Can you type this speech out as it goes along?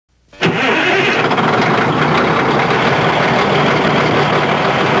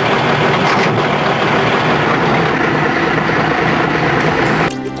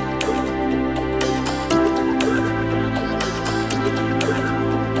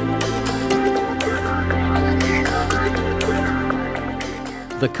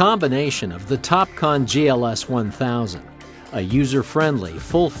The combination of the TOPCON GLS 1000, a user-friendly,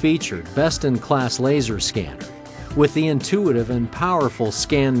 full-featured, best-in-class laser scanner, with the intuitive and powerful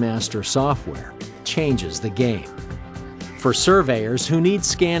ScanMaster software, changes the game. For surveyors who need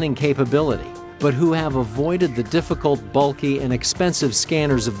scanning capability, but who have avoided the difficult, bulky, and expensive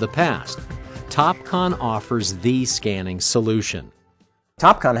scanners of the past, TOPCON offers the scanning solution.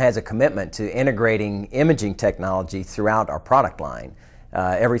 TOPCON has a commitment to integrating imaging technology throughout our product line.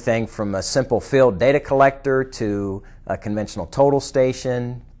 Everything from a simple field data collector to a conventional total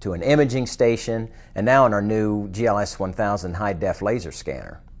station to an imaging station, and now in our new GLS 1000 high-def laser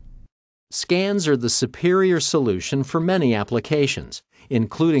scanner. Scans are the superior solution for many applications,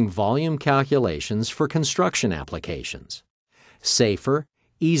 including volume calculations for construction applications. Safer,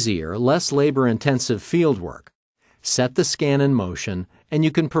 easier, less labor-intensive field work. Set the scan in motion, and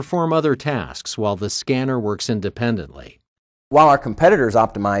you can perform other tasks while the scanner works independently. While our competitors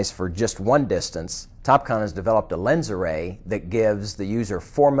optimize for just one distance, TOPCON has developed a lens array that gives the user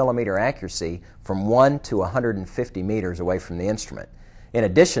 4mm accuracy from 1 to 150 meters away from the instrument. In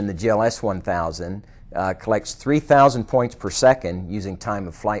addition, the GLS 1000 collects 3,000 points per second using time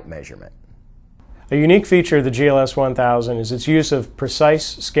of flight measurement. A unique feature of the GLS 1000 is its use of precise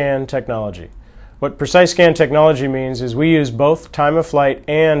scan technology. What precise scan technology means is we use both time of flight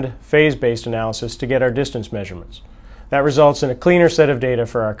and phase-based analysis to get our distance measurements. That results in a cleaner set of data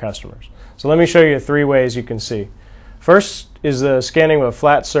for our customers. So let me show you 3 ways you can see. First is the scanning of a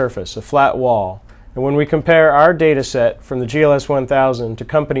flat surface, a flat wall. And when we compare our data set from the GLS 1000 to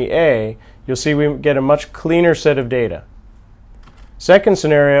Company A, you'll see we get a much cleaner set of data. Second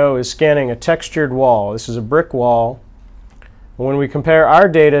scenario is scanning a textured wall. This is a brick wall. And when we compare our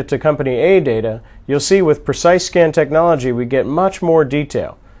data to Company A data, you'll see with precise scan technology we get much more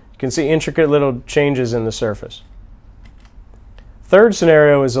detail. You can see intricate little changes in the surface. Third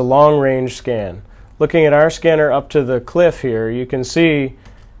scenario is a long-range scan. Looking at our scanner up to the cliff here, you can see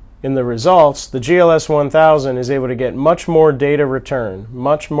in the results the GLS 1000 is able to get much more data return,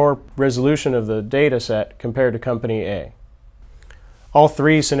 much more resolution of the data set compared to Company A. All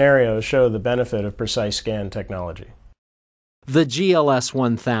 3 scenarios show the benefit of precise scan technology. The GLS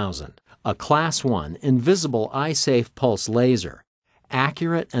 1000, a Class 1 invisible eye-safe pulse laser,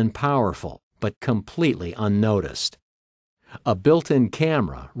 accurate and powerful, but completely unnoticed. A built-in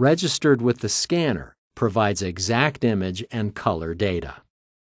camera registered with the scanner provides exact image and color data.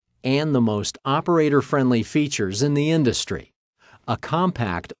 And the most operator-friendly features in the industry: a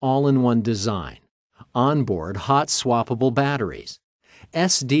compact all-in-one design, onboard hot swappable batteries,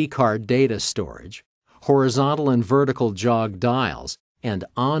 SD card data storage, horizontal and vertical jog dials, and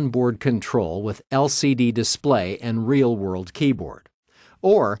onboard control with LCD display and real-world keyboard.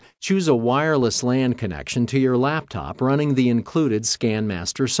 Or choose a wireless LAN connection to your laptop running the included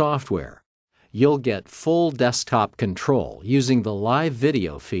ScanMaster software. You'll get full desktop control using the live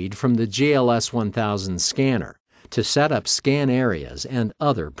video feed from the GLS 1000 scanner to set up scan areas and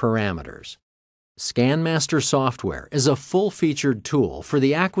other parameters. ScanMaster software is a full-featured tool for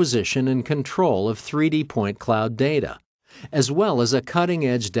the acquisition and control of 3D point cloud data, as well as a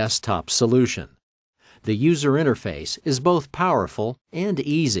cutting-edge desktop solution. The user interface is both powerful and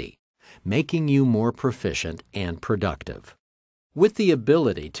easy, making you more proficient and productive. With the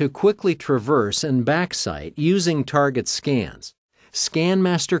ability to quickly traverse and backsight using target scans,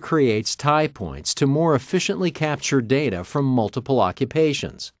 ScanMaster creates tie points to more efficiently capture data from multiple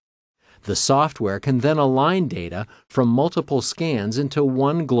occupations. The software can then align data from multiple scans into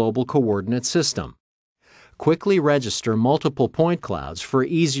one global coordinate system. Quickly register multiple point clouds for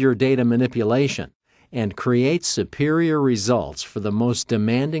easier data manipulation, and create superior results for the most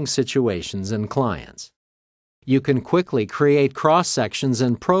demanding situations and clients. You can quickly create cross-sections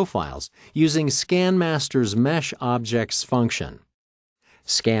and profiles using ScanMaster's Mesh Objects function.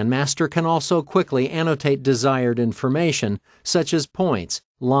 ScanMaster can also quickly annotate desired information such as points,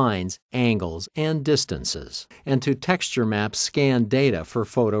 lines, angles, and distances, and to texture map scanned data for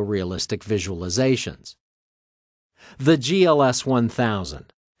photorealistic visualizations. The GLS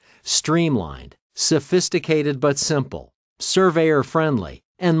 1000, streamlined, sophisticated but simple, surveyor-friendly,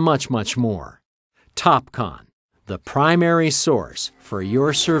 and much, much more. TOPCON, the primary source for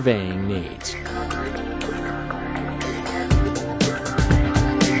your surveying needs.